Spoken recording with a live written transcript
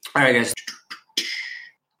All right, guys.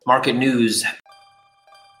 Market news.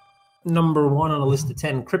 Number 1 on a list of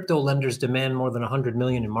 10, crypto lenders demand more than 100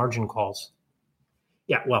 million in margin calls.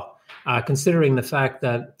 Yeah, well, considering the fact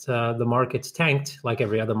that the market's tanked like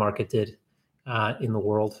every other market did in the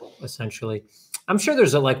world, essentially, I'm sure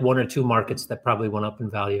there's like 1 or 2 markets that probably went up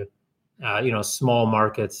in value. Small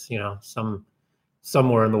markets,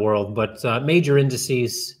 somewhere in the world, but major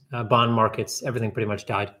indices, bond markets, everything pretty much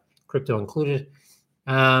died, crypto included.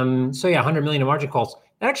 So yeah, 100 million in margin calls.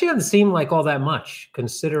 It actually doesn't seem like all that much,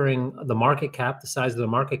 considering the market cap, the size of the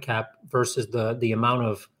market cap versus the amount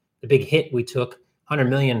of the big hit we took. 100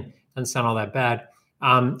 million doesn't sound all that bad.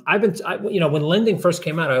 When lending first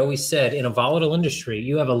came out, I always said in a volatile industry,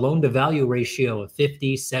 you have a loan to value ratio of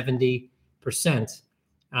 50, 70%.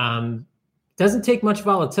 Doesn't take much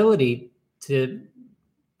volatility to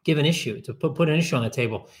give an issue, to put an issue on the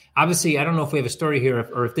table. Obviously, I don't know if we have a story here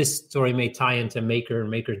or if this story may tie into Maker and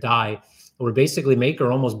Maker Die, where basically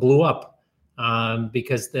Maker almost blew up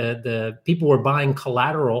because the people were buying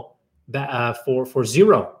collateral for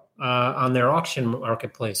zero on their auction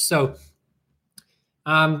marketplace. So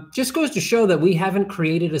just goes to show that we haven't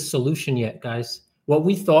created a solution yet, guys. What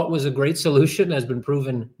we thought was a great solution has been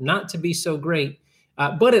proven not to be so great.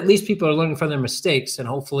 But at least people are learning from their mistakes, and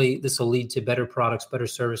hopefully this will lead to better products, better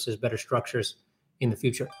services, better structures in the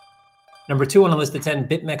future. Number 2 on the list of 10,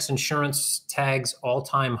 BitMEX Insurance tags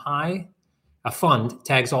all-time high. A fund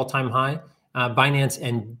tags all-time high. Binance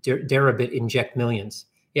and Deribit inject millions.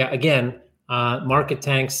 Yeah, again, market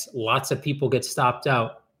tanks, lots of people get stopped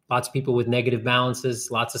out. Lots of people with negative balances,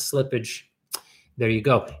 lots of slippage. There you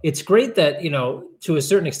go. It's great that, to a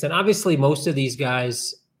certain extent, obviously most of these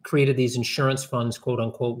guys created these insurance funds, quote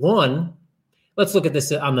unquote. 1, let's look at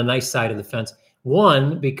this on the nice side of the fence.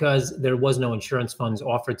 1, because there was no insurance funds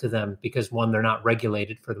offered to them because 1, they're not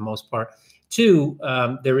regulated for the most part. 2,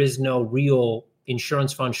 there is no real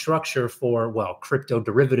insurance fund structure for, crypto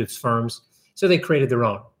derivatives firms. So they created their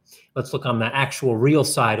own. Let's look on the actual real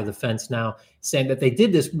side of the fence now, saying that they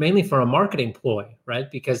did this mainly for a marketing ploy, right?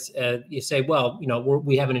 Because you say,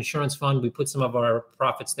 we have an insurance fund, we put some of our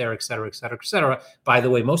profits there, et cetera, et cetera, et cetera. By the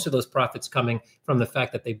way, most of those profits coming from the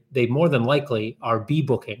fact that they more than likely are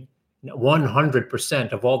B-booking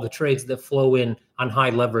 100% of all the trades that flow in on high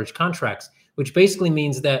leverage contracts, which basically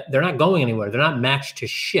means that they're not going anywhere. They're not matched to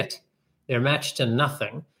shit. They're matched to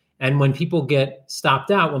nothing. And when people get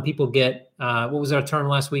stopped out, when people get, what was our term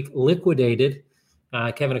last week? Liquidated.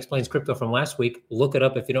 Kevin explains crypto from last week. Look it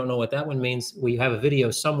up if you don't know what that one means. We have a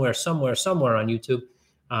video somewhere on YouTube.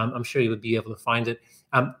 I'm sure you would be able to find it.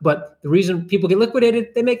 But the reason people get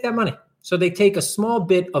liquidated, they make that money. So they take a small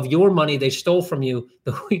bit of your money they stole from you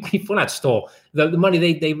the week before, not stole, the money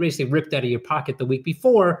they basically ripped out of your pocket the week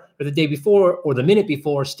before or the day before or the minute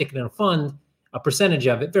before, stick it in a fund, a percentage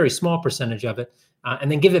of it, very small percentage of it,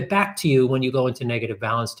 and then give it back to you when you go into negative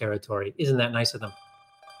balance territory. Isn't that nice of them?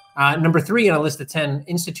 Number 3 on a list of 10,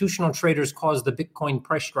 institutional traders caused the Bitcoin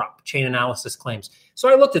price drop, Chainalysis claims. So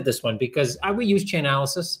I looked at this one because we use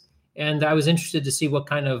Chainalysis, and I was interested to see what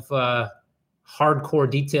kind of hardcore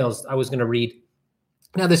details I was going to read.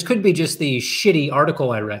 Now, this could be just the shitty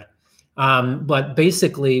article I read, but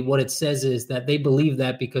basically what it says is that they believe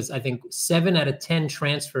that because I think 7 out of 10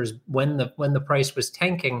 transfers when the price was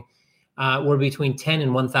tanking were between 10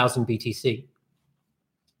 and 1,000 BTC.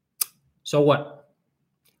 So what?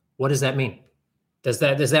 What does that mean? Is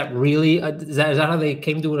that really is that how they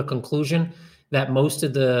came to a conclusion that most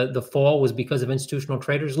of the fall was because of institutional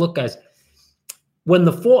traders? Look, guys, when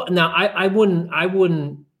the fall now, I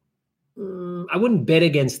wouldn't bet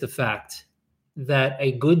against the fact that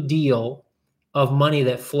a good deal of money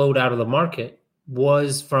that flowed out of the market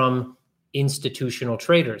was from institutional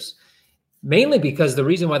traders. Mainly because the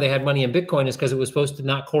reason why they had money in Bitcoin is because it was supposed to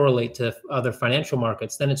not correlate to other financial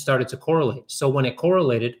markets. Then it started to correlate. So when it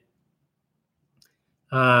correlated,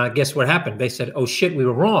 guess what happened? They said, oh shit, we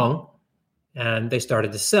were wrong. And they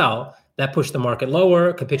started to sell. That pushed the market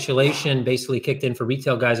lower. Capitulation basically kicked in for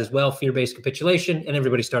retail guys as well, fear-based capitulation, and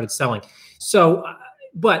everybody started selling. So,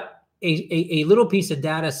 but a little piece of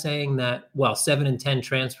data saying that, 7 and 10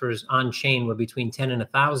 transfers on chain were between 10 and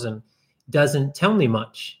 1,000 doesn't tell me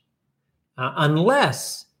much.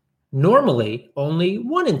 Unless normally only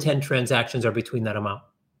 1 in 10 transactions are between that amount.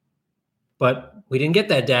 But we didn't get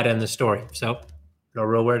that data in the story, so no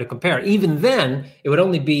real way to compare. Even then, it would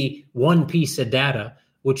only be one piece of data,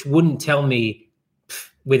 which wouldn't tell me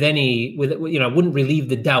wouldn't relieve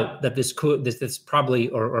the doubt that this probably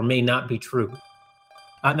or may not be true.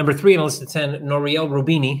 Number 3 on the list of 10, Nouriel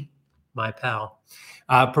Roubini, my pal,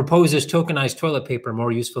 proposes tokenized toilet paper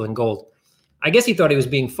more useful than gold. I guess he thought he was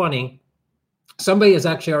being funny. Somebody has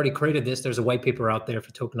actually already created this. There's a white paper out there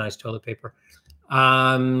for tokenized toilet paper.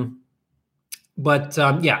 Yeah,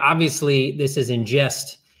 obviously this is in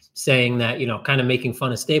jest, saying that, kind of making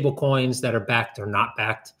fun of stable coins that are backed or not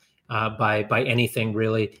backed by anything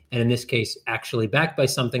really. And in this case, actually backed by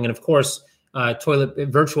something. And of course,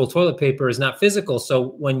 virtual toilet paper is not physical. So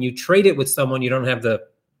when you trade it with someone, you don't have the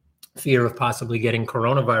fear of possibly getting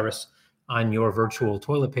coronavirus on your virtual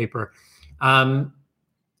toilet paper.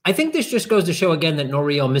 I think this just goes to show again that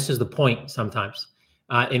Nouriel misses the point sometimes.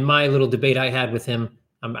 In my little debate I had with him,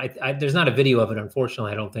 there's not a video of it,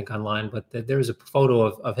 unfortunately, I don't think online, but there's a photo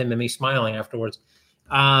of him and me smiling afterwards.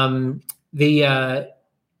 He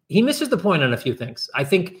misses the point on a few things. I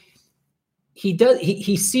think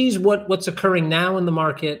he sees what's occurring now in the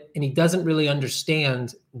market, and he doesn't really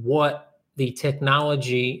understand what the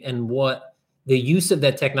technology and what the use of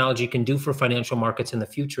that technology can do for financial markets in the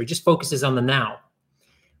future. He just focuses on the now,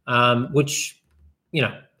 which,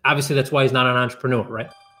 obviously that's why he's not an entrepreneur,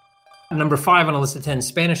 right? Number 5 on a list of 10,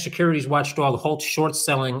 Spanish securities watchdog halts short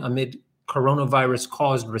selling amid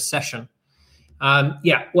coronavirus-caused recession.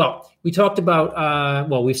 We talked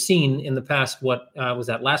about, we've seen in the past, what was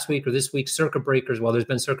that last week or this week, circuit breakers. Well, there's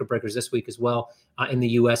been circuit breakers this week as well in the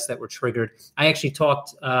U.S. that were triggered. I actually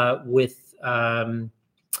talked with, who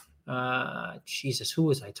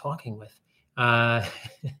was I talking with? I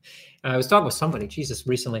was talking with somebody,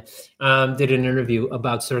 recently, did an interview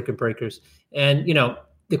about circuit breakers. And,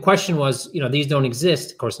 the question was, these don't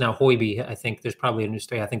exist. Of course, now Huobi, I think there's probably a new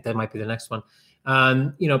story. I think that might be the next one.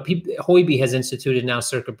 Huobi has instituted now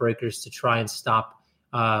circuit breakers to try and stop,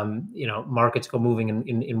 markets go moving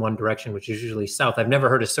in one direction, which is usually south. I've never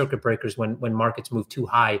heard of circuit breakers when markets move too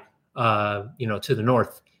high, to the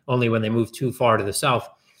north, only when they move too far to the south,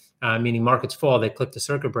 meaning markets fall, they click the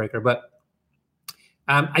circuit breaker. But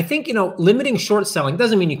I think, limiting short selling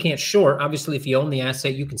doesn't mean you can't short. Obviously, if you own the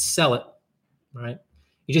asset, you can sell it, right?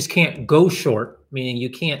 You just can't go short, meaning you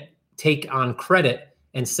can't take on credit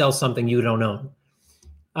and sell something you don't own.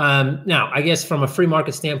 Now, I guess from a free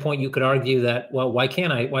market standpoint, you could argue that, well, why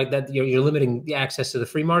can't I? Why that you're limiting the access to the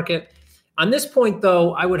free market? On this point,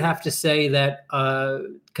 though, I would have to say that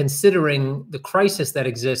considering the crisis that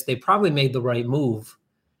exists, they probably made the right move,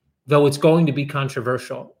 though it's going to be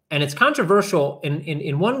controversial. And it's controversial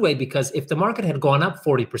in one way, because if the market had gone up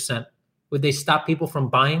 40%, would they stop people from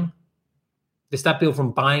buying? They stop people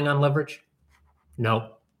from buying on leverage?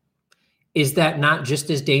 No. Is that not just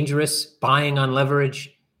as dangerous, buying on leverage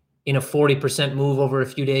in a 40% move over a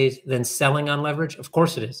few days, than selling on leverage? Of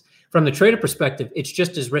course it is. From the trader perspective, it's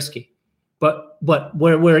just as risky. But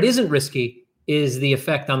where it isn't risky is the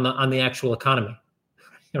effect on the actual economy,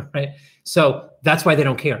 right? So that's why they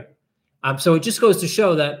don't care. So it just goes to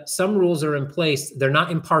show that some rules are in place. They're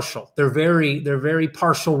not impartial. They're very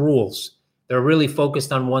partial rules. They're really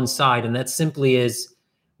focused on one side, and that simply is,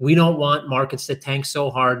 we don't want markets to tank so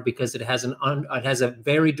hard because it has a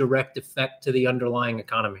very direct effect to the underlying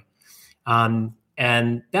economy,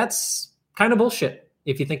 and that's kind of bullshit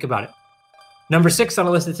if you think about it. Number 6 on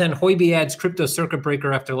a list of 10, Huobi adds crypto circuit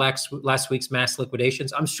breaker after last week's mass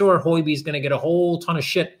liquidations. I'm sure Huobi is going to get a whole ton of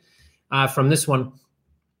shit from this one,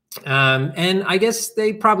 and I guess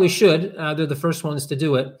they probably should. They're the first ones to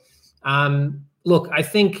do it. Look, I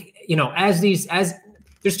think,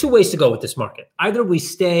 there's two ways to go with this market. Either we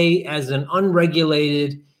stay as an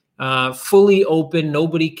unregulated, fully open,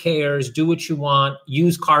 nobody cares, do what you want,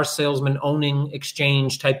 used car salesman owning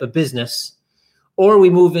exchange type of business, or we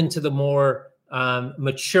move into the more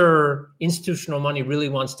mature institutional money really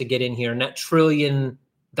wants to get in here, and that $1 trillion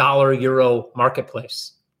euro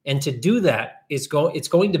marketplace. And to do that it's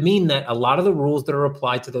going to mean that a lot of the rules that are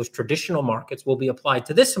applied to those traditional markets will be applied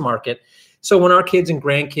to this market. So when our kids and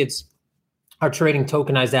grandkids are trading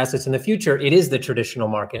tokenized assets in the future, it is the traditional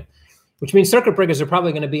market, which means circuit breakers are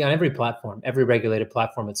probably going to be on every platform, every regulated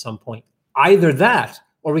platform at some point. Either that,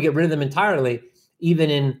 or we get rid of them entirely, even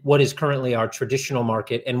in what is currently our traditional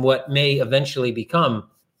market and what may eventually become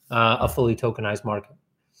a fully tokenized market.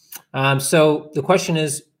 So the question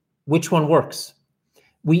is, which one works?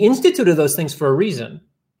 We instituted those things for a reason,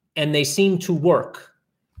 and they seem to work.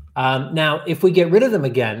 Now, if we get rid of them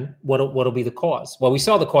again, what'll be the cause? Well, we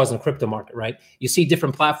saw the cause in the crypto market, right? You see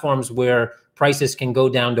different platforms where prices can go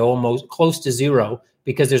down to almost close to zero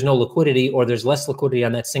because there's no liquidity, or there's less liquidity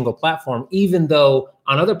on that single platform, even though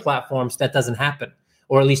on other platforms that doesn't happen,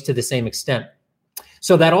 or at least to the same extent.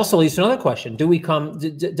 So that also leads to another question. Do we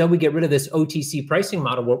get rid of this OTC pricing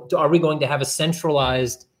model? Are we going to have a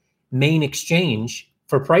centralized main exchange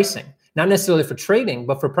for pricing? Not necessarily for trading,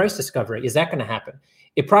 but for price discovery. Is that going to happen?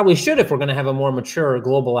 It probably should if we're going to have a more mature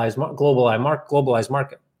globalized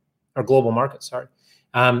market. or global market, sorry.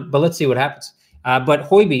 But let's see what happens. But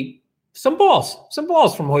Huobi, some balls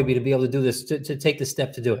from Huobi to be able to do this, to take the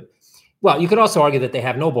step to do it. Well, you could also argue that they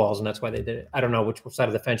have no balls, and that's why they did it. I don't know which side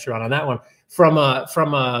of the fence you're on that one. From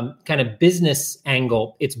a kind of business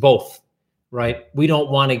angle, it's both, right? We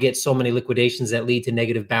don't want to get so many liquidations that lead to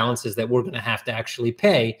negative balances that we're going to have to actually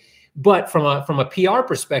pay. But from a PR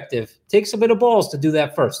perspective, it takes a bit of balls to do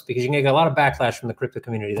that first, because you're going to get a lot of backlash from the crypto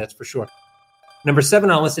community, that's for sure. Number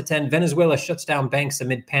 7 on list of 10, Venezuela shuts down banks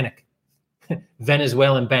amid panic.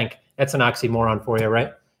 Venezuelan bank. That's an oxymoron for you,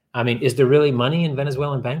 right? I mean, is there really money in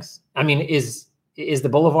Venezuelan banks? I mean, is the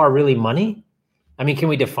Bolivar really money? I mean, can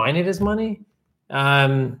we define it as money?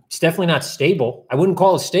 It's definitely not stable. I wouldn't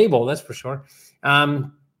call it stable, that's for sure.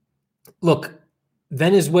 Look,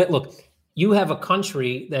 Venezuela. Look, you have a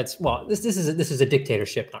country that's, well, this is a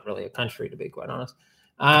dictatorship, not really a country, to be quite honest.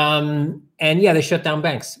 And yeah, they shut down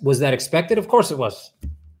banks. Was that expected? Of course it was.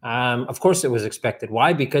 Of course it was expected.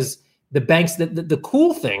 Why? Because the banks, the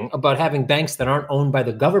cool thing about having banks that aren't owned by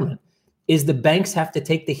the government is the banks have to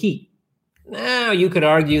take the heat. Now, you could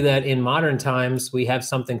argue that in modern times, we have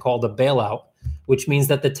something called a bailout, which means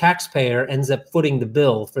that the taxpayer ends up footing the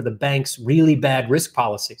bill for the bank's really bad risk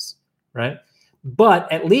policies, right?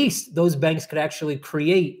 But at least those banks could actually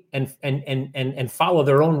create and follow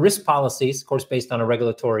their own risk policies, of course, based on a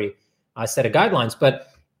regulatory set of guidelines. But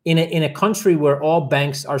in a country where all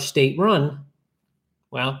banks are state-run,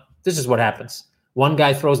 well, this is what happens. One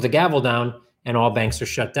guy throws the gavel down and all banks are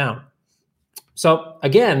shut down. So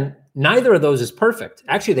again, neither of those is perfect.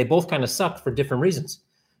 Actually, they both kind of suck for different reasons.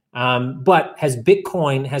 But has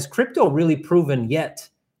crypto really proven yet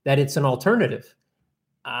that it's an alternative?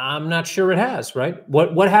 I'm not sure it has, right?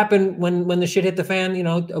 What happened when the shit hit the fan,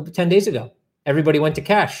 10 days ago? Everybody went to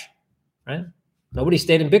cash, right? Nobody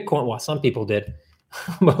stayed in Bitcoin. Well, some people did,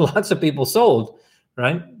 but lots of people sold,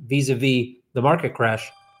 right? Vis-a-vis the market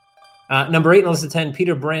crash. Number 8 on the list of 10,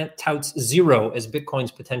 Peter Brandt touts zero as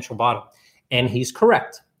Bitcoin's potential bottom. And he's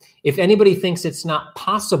correct. If anybody thinks it's not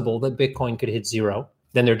possible that Bitcoin could hit zero,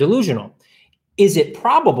 then they're delusional. Is it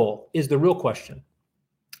probable is the real question.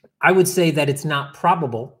 I would say that it's not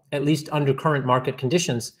probable, at least under current market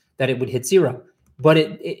conditions, that it would hit zero. But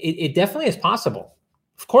it definitely is possible.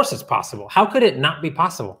 Of course it's possible. How could it not be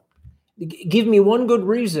possible? Give me one good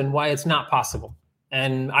reason why it's not possible.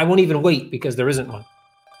 And I won't even wait because there isn't one.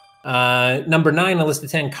 Number 9 on the list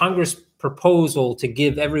of 10, Congress proposal to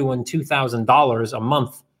give everyone $2,000 a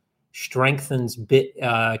month strengthens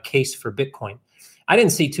case for Bitcoin. I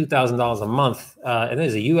didn't see $2,000 a month. And this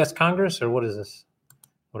is a U.S. Congress, or what is this?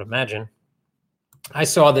 I would imagine. I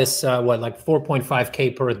saw this, like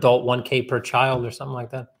 4.5K per adult, 1K per child, or something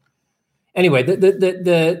like that. Anyway,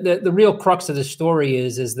 the real crux of the story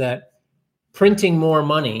is that printing more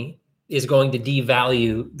money is going to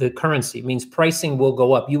devalue the currency. It means pricing will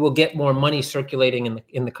go up. You will get more money circulating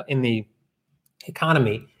in the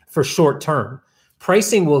economy for short term.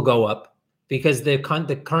 Pricing will go up because the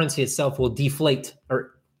currency itself will deflate,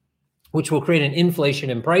 which will create an inflation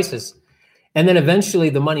in prices. And then eventually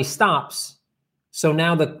the money stops. So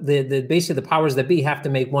now the basically the powers that be have to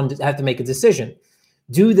make a decision.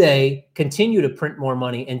 Do they continue to print more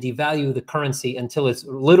money and devalue the currency until it's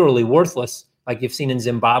literally worthless, like you've seen in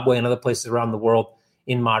Zimbabwe and other places around the world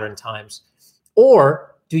in modern times?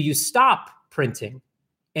 Or do you stop printing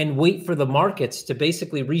and wait for the markets to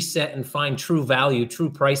basically reset and find true value, true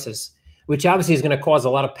prices, which obviously is going to cause a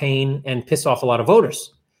lot of pain and piss off a lot of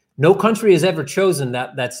voters? No country has ever chosen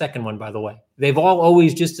that second one, by the way. They've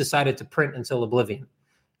always just decided to print until oblivion.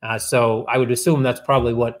 So I would assume that's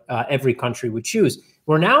probably what every country would choose.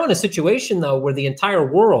 We're now in a situation, though, where the entire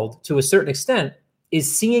world, to a certain extent,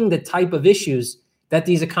 is seeing the type of issues that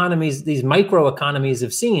these economies, these micro economies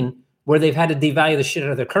have seen, where they've had to devalue the shit out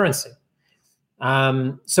of their currency.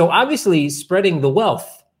 So obviously spreading the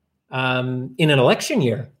wealth in an election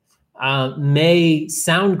year may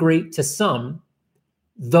sound great to some,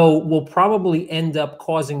 though will probably end up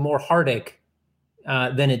causing more heartache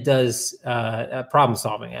than it does problem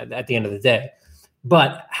solving at the end of the day.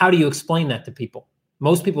 But how do you explain that to people?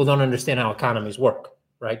 Most people don't understand how economies work,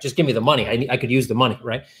 right? Just give me the money. I could use the money,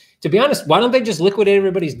 right? To be honest, why don't they just liquidate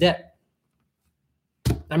everybody's debt?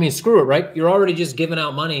 I mean, screw it, right? You're already just giving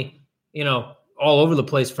out money, all over the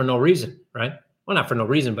place for no reason, right? Well, not for no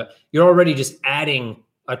reason, but you're already just adding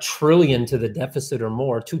 $1 trillion to the deficit or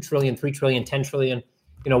more, 2 trillion, 3 trillion, 10 trillion,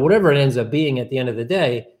 whatever it ends up being at the end of the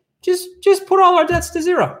day. Just put all our debts to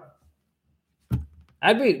zero.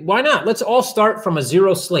 Why not? Let's all start from a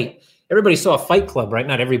zero slate. Everybody saw Fight Club, right?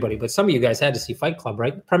 Not everybody, but some of you guys had to see Fight Club,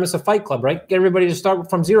 right? Premise of Fight Club, right? Get everybody to start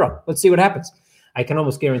from zero. Let's see what happens. I can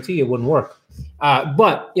almost guarantee you it wouldn't work.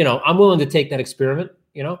 But, I'm willing to take that experiment,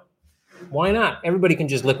 Why not? Everybody can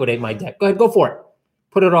just liquidate my debt. Go ahead, go for it.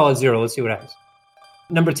 Put it all at zero. Let's see what happens.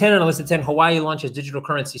 Number 10 on the list of 10, Hawaii launches digital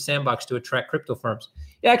currency sandbox to attract crypto firms.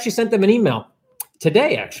 I actually sent them an email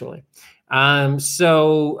today, actually. It's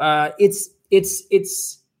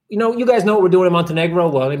you guys know what we're doing in Montenegro.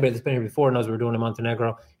 Well, anybody that's been here before knows what we're doing in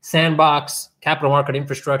Montenegro. Sandbox, capital market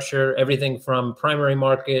infrastructure, everything from primary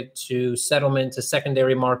market to settlement to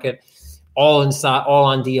secondary market, all on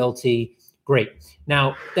DLT. Great.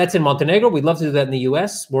 Now, that's in Montenegro. We'd love to do that in the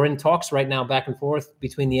U.S. We're in talks right now back and forth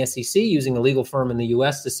between the SEC, using a legal firm in the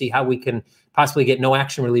U.S. to see how we can possibly get no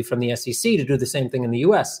action relief from the SEC to do the same thing in the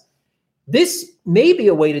U.S. This may be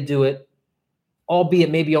a way to do it,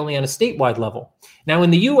 albeit maybe only on a statewide level. Now,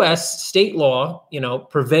 in the U.S., state law,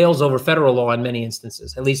 prevails over federal law in many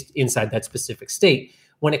instances, at least inside that specific state.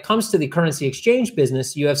 When it comes to the currency exchange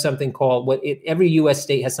business, you have something called every U.S.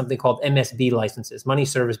 state has something called MSB licenses, money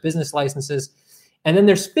service business licenses. And then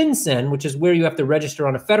there's FinCEN, which is where you have to register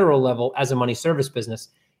on a federal level as a money service business.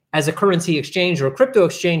 As a currency exchange or a crypto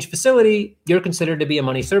exchange facility, you're considered to be a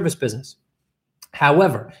money service business.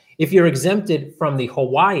 However, if you're exempted from the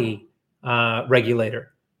Hawaii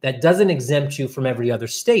regulator, that doesn't exempt you from every other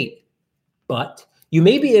state. But you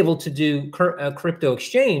may be able to do a crypto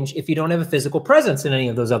exchange if you don't have a physical presence in any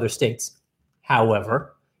of those other states.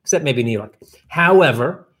 However, except maybe New York.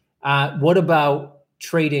 However, what about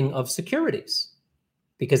trading of securities?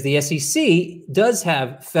 Because the SEC does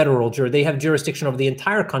have they have jurisdiction over the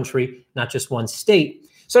entire country, not just one state.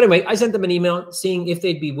 So anyway, I sent them an email seeing if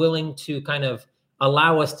they'd be willing to kind of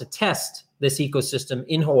allow us to test this ecosystem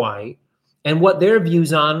in Hawaii and what their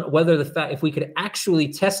views on whether if we could actually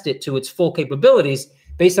test it to its full capabilities,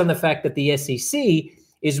 based on the fact that the SEC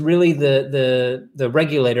is really the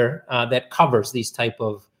regulator that covers these type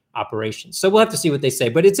of operations. So we'll have to see what they say.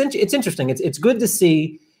 But it's interesting. It's good to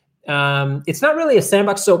see. It's not really a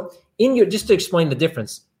sandbox. So just to explain the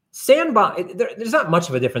difference, sandbox, there's not much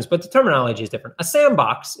of a difference, but the terminology is different. A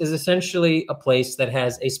sandbox is essentially a place that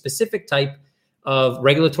has a specific type of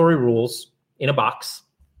regulatory rules in a box.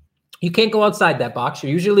 You can't go outside that box.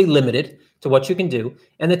 You're usually limited to what you can do.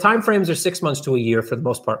 And the timeframes are 6 months to a year for the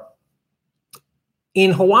most part.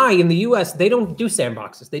 In Hawaii, in the US, they don't do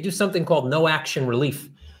sandboxes. They do something called no action relief.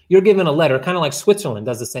 You're given a letter, kind of like Switzerland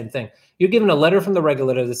does the same thing. You're given a letter from the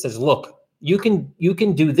regulator that says, look, you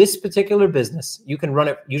can do this particular business. You can run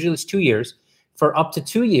it, usually it's 2 years, for up to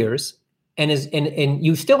 2 years. And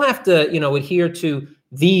you still have to, adhere to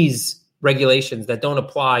these regulations that don't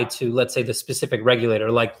apply to, let's say, the specific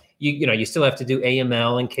regulator. Like, you still have to do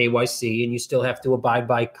AML and KYC, and you still have to abide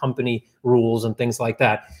by company rules and things like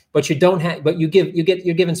that. But you're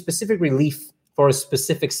given specific relief for a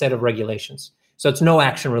specific set of regulations. So it's no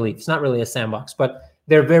action relief. It's not really a sandbox, but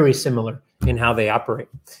they're very similar in how they operate.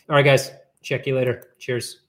 All right, guys, check you later. Cheers.